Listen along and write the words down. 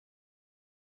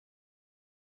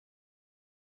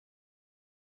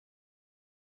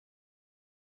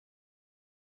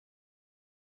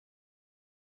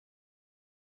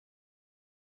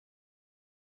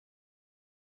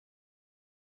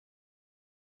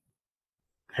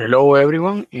Hello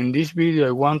everyone, in this video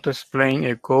I want to explain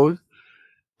a code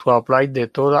to apply the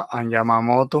Toda and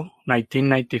Yamamoto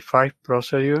 1995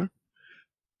 procedure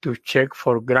to check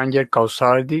for Granger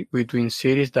causality between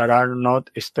series that are not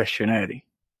stationary.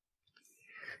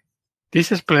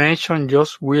 This explanation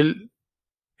just will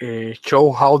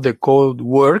show how the code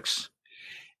works,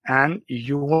 and if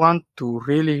you want to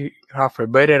really have a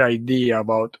better idea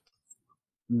about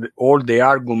all the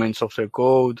arguments of the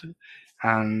code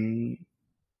and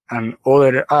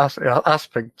other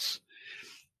aspects,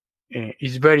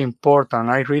 it's very important.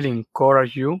 I really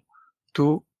encourage you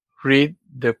to read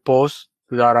the post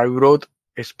that I wrote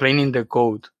explaining the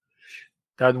code.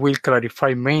 That will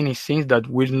clarify many things that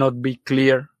will not be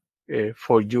clear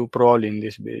for you probably in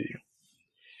this video.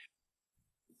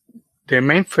 The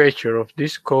main feature of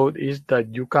this code is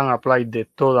that you can apply the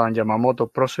Toda and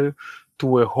Yamamoto process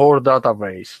to a whole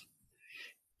database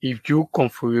if you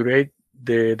configure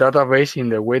the database in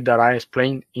the way that I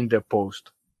explained in the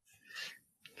post.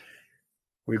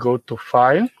 We go to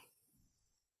File,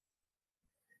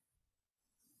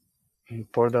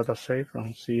 Import dataset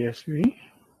from CSV,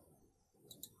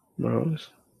 Browse.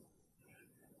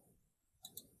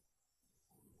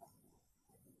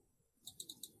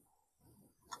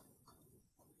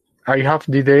 I have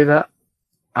the data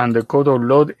and the code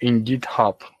upload in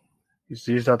GitHub. Is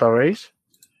this database?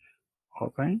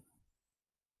 Open.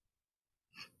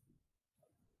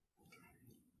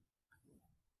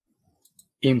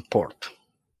 Import.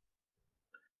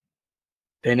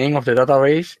 The name of the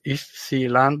database is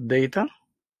cland data.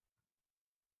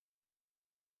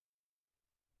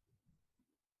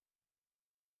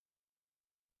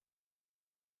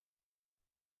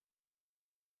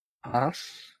 As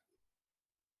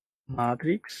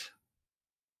matrix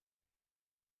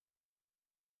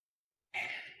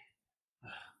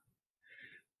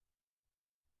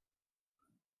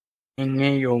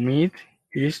NA omit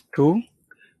is to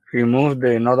remove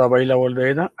the not available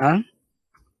data and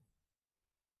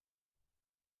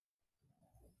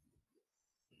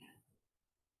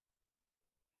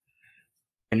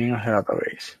the name of the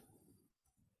database.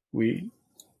 We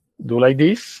do like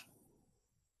this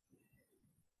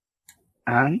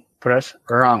and press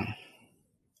run.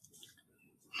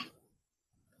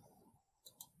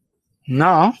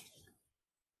 Now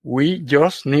we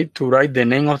just need to write the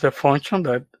name of the function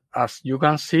that, as you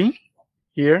can see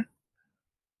here,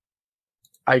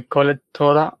 I call it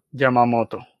Toda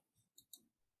Yamamoto.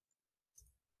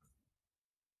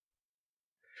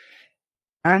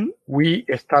 And we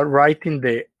start writing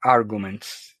the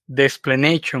arguments. The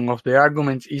explanation of the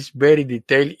arguments is very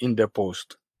detailed in the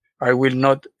post. I will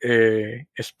not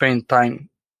spend time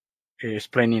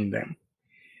explaining them.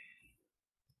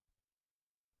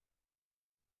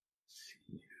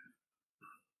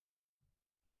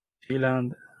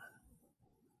 Cland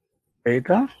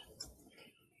data.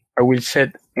 I will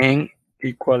set n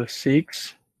equals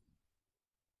 6,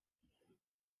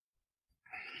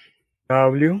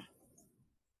 w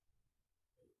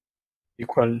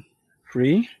equal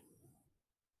 3.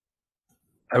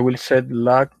 I will set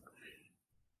lag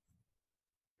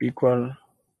equal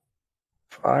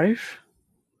 5,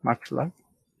 max lag.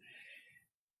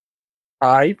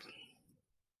 Type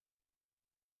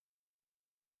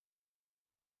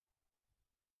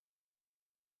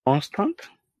constant.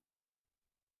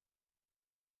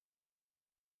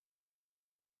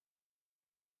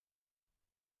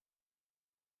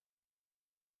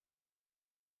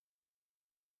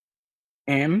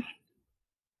 M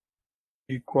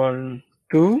equal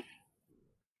 2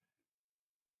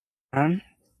 and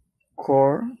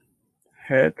core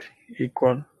head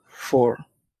equal 4.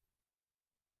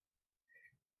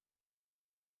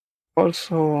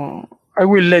 Also, I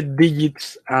will let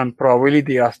digits and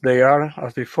probability as they are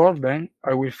as before. Then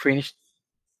I will finish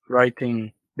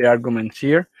writing the arguments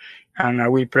here and I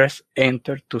will press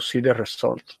enter to see the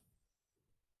result.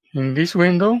 In this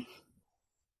window,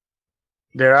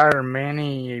 there are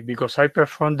many, because I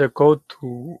prepared the code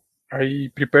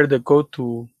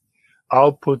to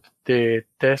output the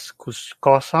test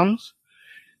cosams.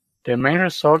 The main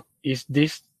result is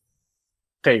this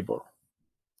table.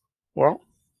 Well,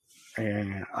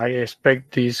 I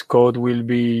expect this code will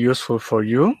be useful for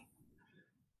you.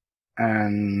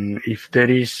 And if there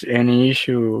is any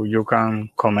issue, you can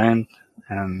comment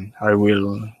and I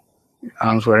will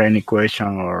answer any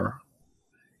question or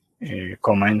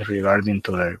comment regarding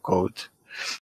to the code.